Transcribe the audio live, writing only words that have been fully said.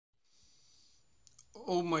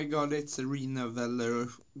Oh my god, it's Arena Valor.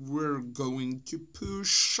 We're going to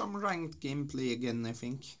push some ranked gameplay again, I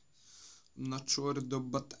think. I'm not sure though,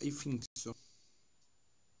 but I think so.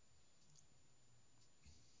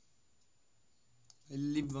 I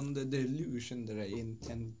live on the delusion that I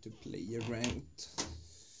intend to play ranked.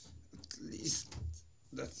 At least,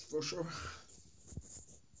 that's for sure.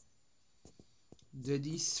 That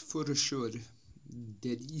is for sure.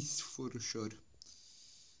 That is for sure.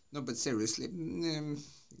 No, but seriously,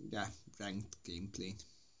 yeah, ranked gameplay.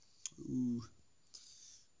 Ooh,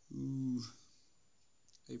 ooh,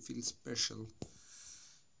 I feel special.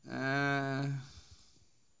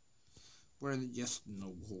 Where just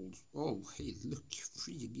no holes. Oh, hey, look,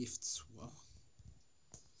 free gifts. Wow.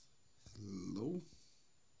 Hello,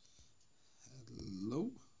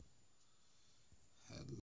 hello,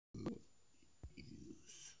 hello.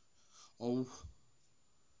 Oh,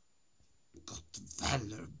 got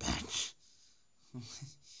Valor badge.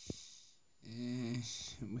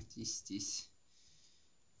 What is this?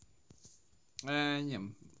 Yeah.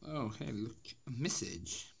 Oh, hey, look, a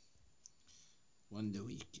message. Wonder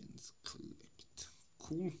weekends collect.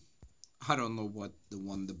 Cool. I don't know what the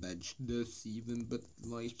Wonder badge does even, but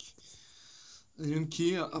like, I don't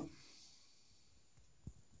care.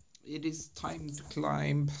 It is time to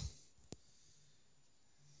climb.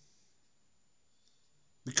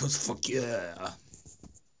 Because fuck yeah.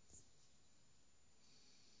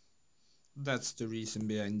 That's the reason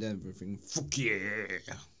behind everything. Fuck yeah.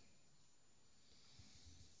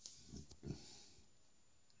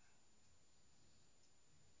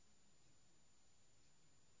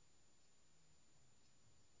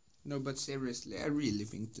 No, but seriously, I really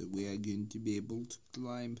think that we are going to be able to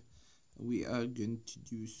climb. We are going to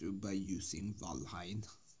do so by using Valheim.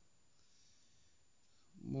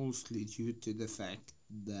 Mostly due to the fact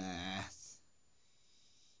that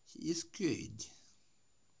he is good.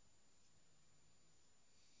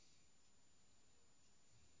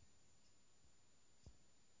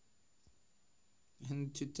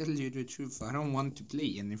 And to tell you the truth, I don't want to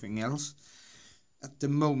play anything else at the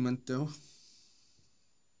moment though.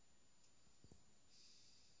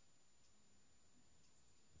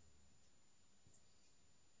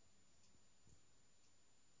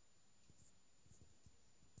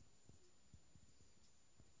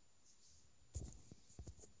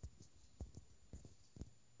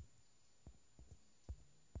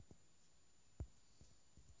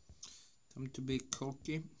 Time to be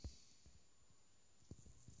cocky.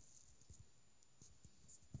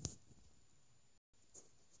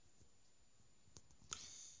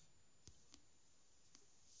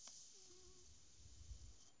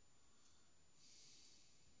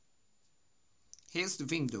 Here's the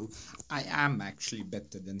thing though, I am actually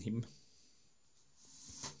better than him.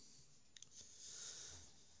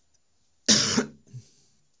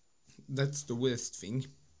 That's the worst thing.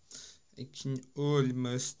 I can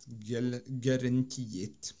almost guarantee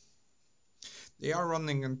it. They are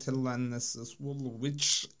running until Lannis as well,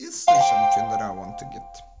 which is the champion that I want to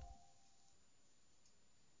get.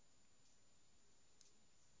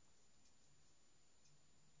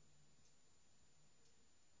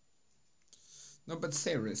 No, but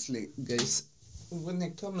seriously, guys, when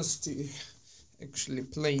it comes to actually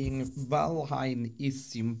playing, Valheim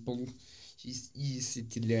is simple. He's easy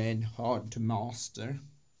to learn, hard to master.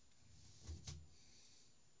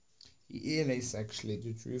 It is actually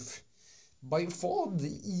the truth. By far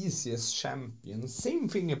the easiest champion. Same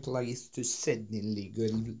thing applies to Zed in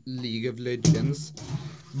League of Legends.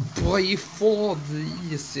 By far the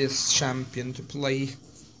easiest champion to play,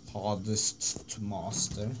 hardest to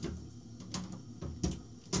master.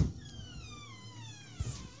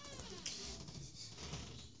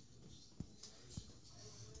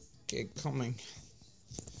 Okay, coming.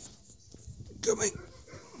 Coming.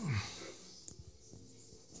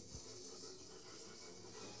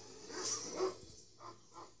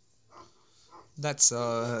 That's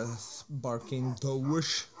a barking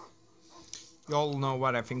Doge. Y'all know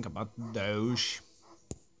what I think about Doge.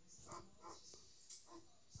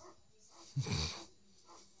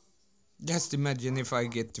 Just imagine if I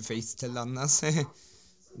get to face Telenas.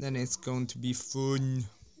 Then it's going to be fun.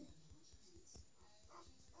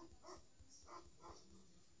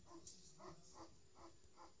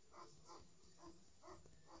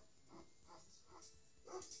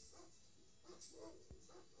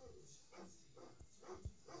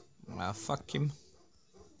 Well, fuck him.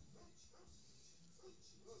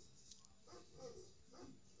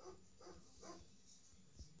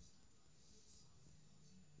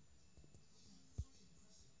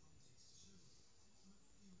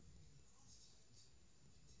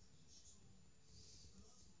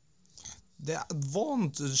 The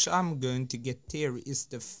advantage I'm going to get here is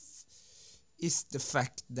the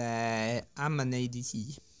fact that I'm an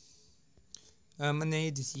ADC. I'm an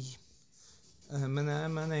ADC. I'm an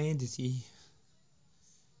ADC.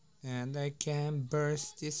 And I can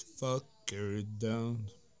burst this fucker down.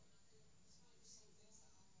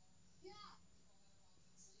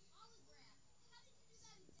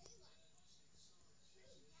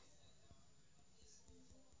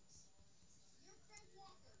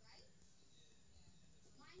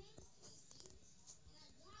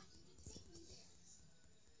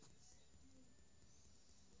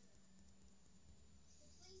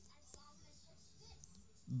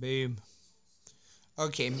 Boom.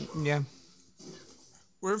 Okay, yeah.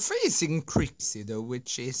 We're facing Crixie though,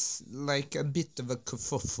 which is like a bit of a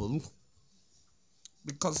kerfuffle.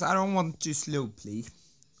 Because I don't want to slow play.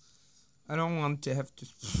 I don't want to have to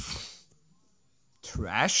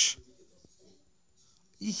trash.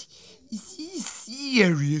 Is he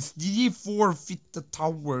serious? Did he forfeit the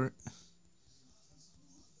tower?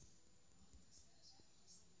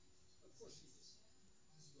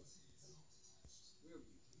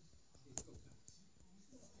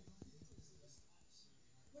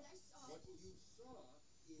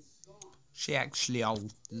 She actually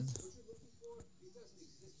ulted.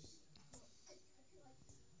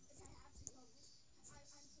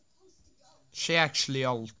 She actually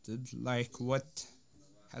ulted. Like what?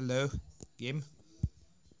 Hello, game.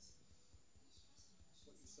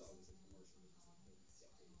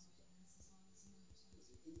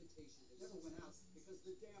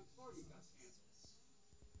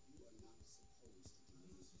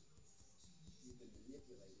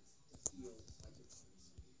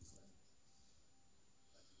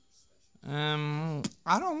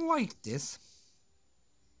 I don't like this.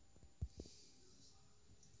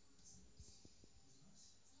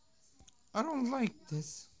 I don't like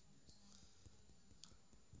this.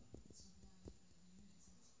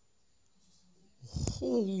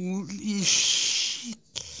 Holy shit.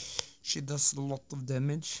 She does a lot of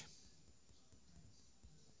damage.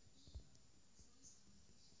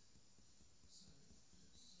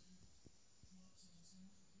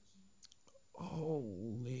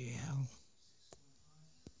 Holy hell.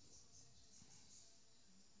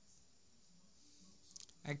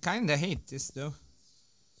 I kinda hate this though.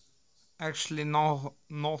 Actually not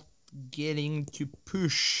getting to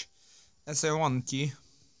push as I want to.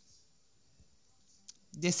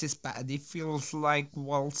 This is bad. It feels like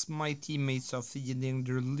whilst my teammates are feeding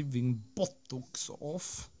their living buttocks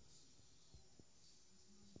off.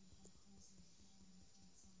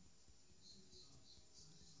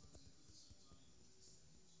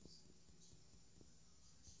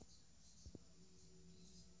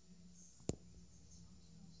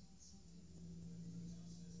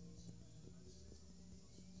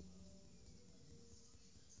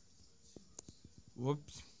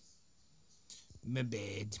 Whoops. My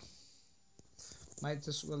bad. Might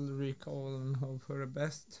as well recall and hope for the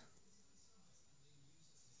best.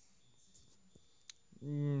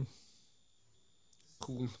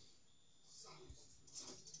 Cool.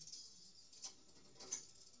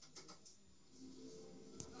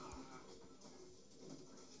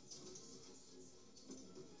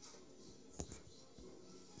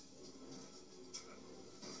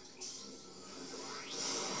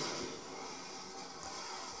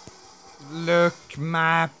 Look,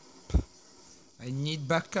 map. I need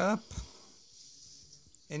backup.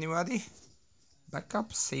 Anybody?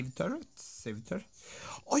 Backup, save turret, save turret.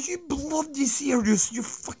 Are you bloody serious, you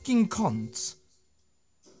fucking cunts?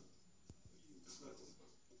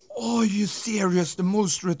 Are you serious? The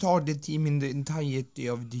most retarded team in the entirety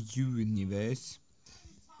of the universe.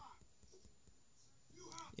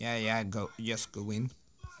 Yeah, go, just go in.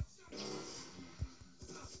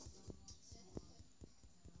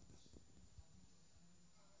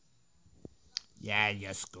 Yeah,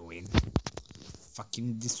 just go in.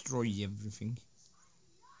 Fucking destroy everything.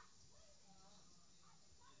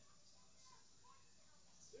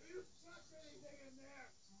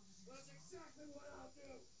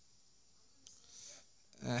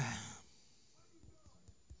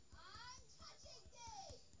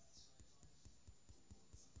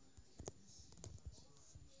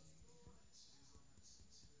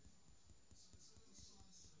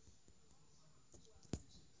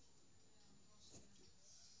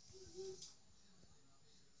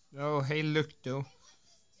 Oh, hey, look though.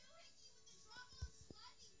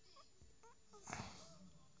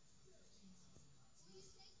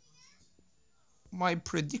 My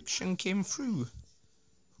prediction came through.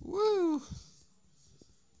 Woo!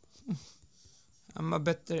 I'm a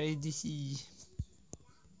better ADC.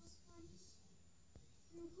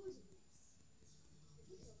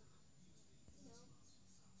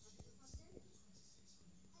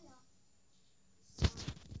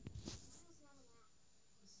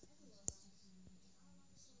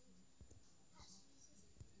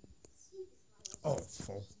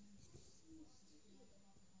 awful.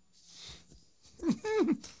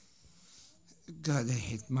 God, I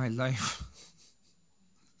hate my life.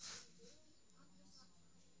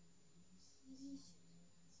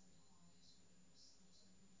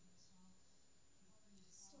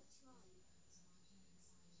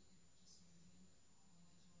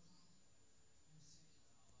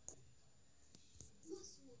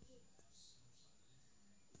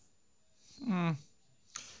 Hmm.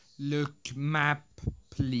 Look, map,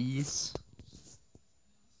 please.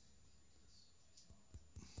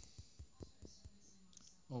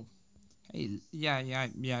 Oh, hey, yeah,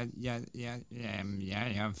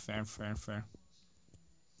 fair.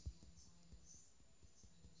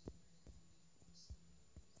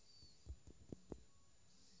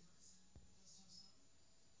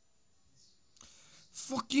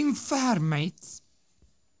 Fucking fair, mates.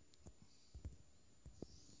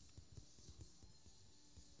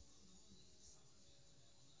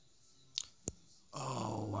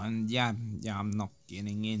 Oh, and yeah, I'm not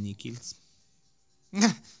getting any kills.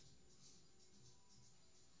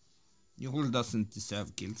 Joel doesn't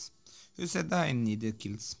deserve kills. Who said I needed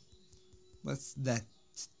kills? What's that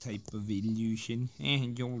type of illusion?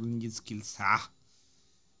 Joel needs kills. Ha!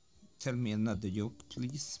 Tell me another joke,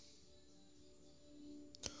 please.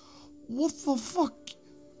 What the fuck?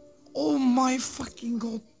 Oh my fucking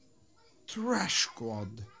god. Trash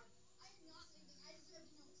squad.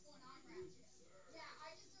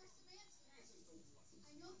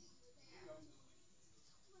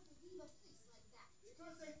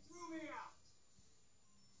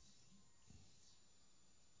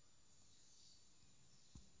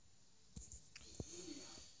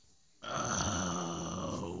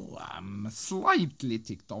 Oh, I'm slightly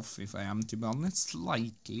ticked off if I am to be honest.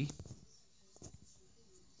 Slightly.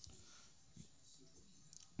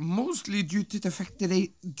 Mostly due to the fact that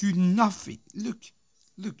they do nothing. Look,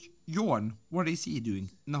 Jorn, what is he doing?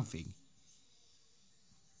 Nothing.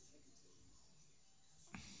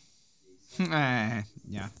 Yeah,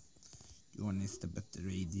 Jorn is the better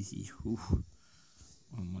ADC. Ooh,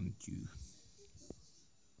 I want you.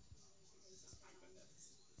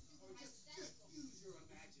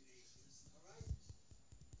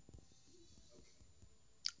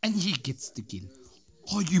 And he gets the kill.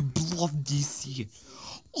 Are you bloody serious?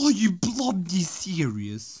 Are you bloody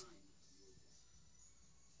serious?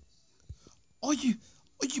 Are you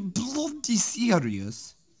bloody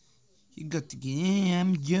serious? You got to get. Yeah,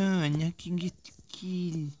 I'm done. I can get the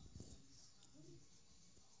kill.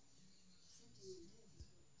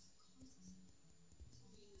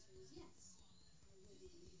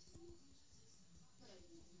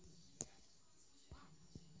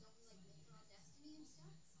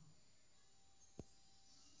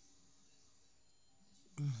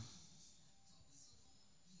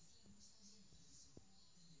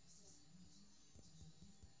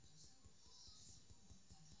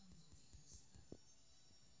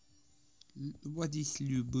 What is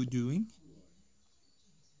Lubo doing?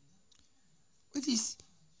 What is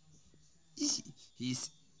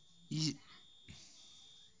he's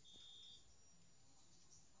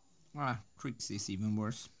Trix is even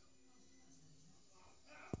worse.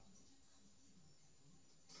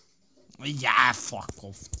 Yeah, fuck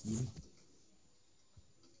off, team.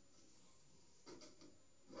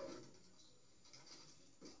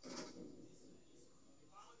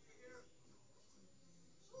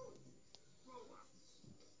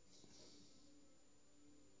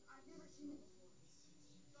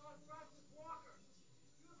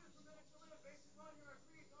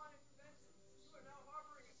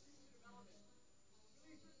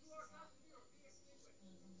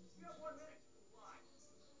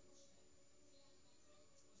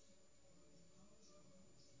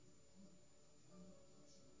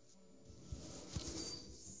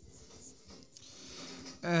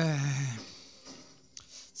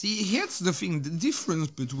 See, here's the thing, the difference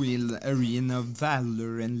between Arena,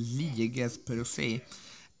 Valor and League as per se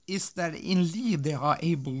is that in League they are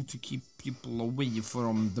able to keep people away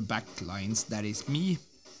from the backlines, that is me.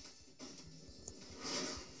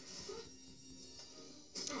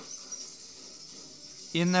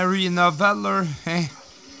 In Arena Valor,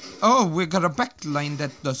 oh, we got a backline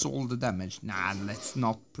that does all the damage. Nah, let's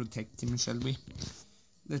not protect him, shall we?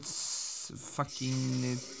 Let's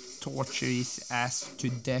fucking torture his ass to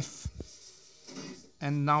death.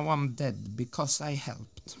 And now I'm dead because I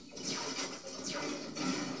helped.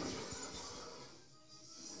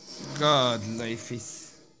 God, life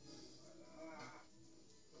is...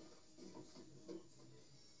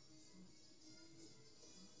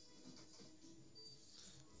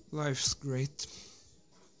 Life's great.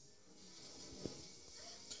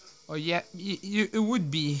 Oh yeah, it would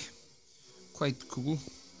be quite cool.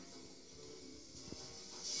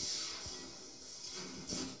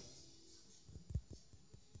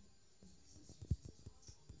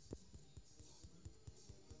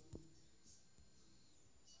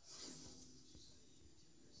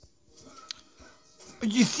 Are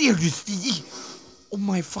you serious? Oh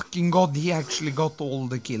my fucking god, he actually got all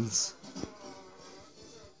the kills.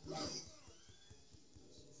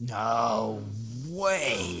 No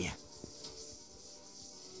way.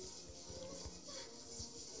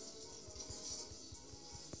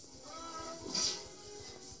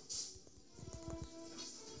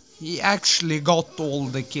 He actually got all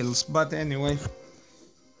the kills, but anyway.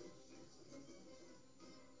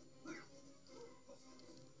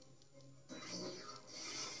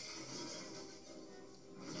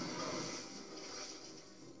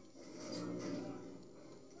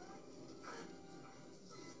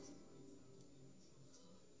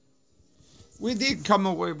 We did come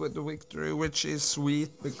away with the victory, which is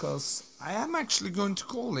sweet, because I am actually going to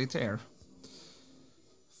call it here.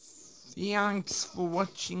 Thanks for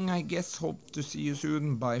watching, I guess. Hope to see you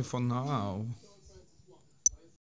soon. Bye for now.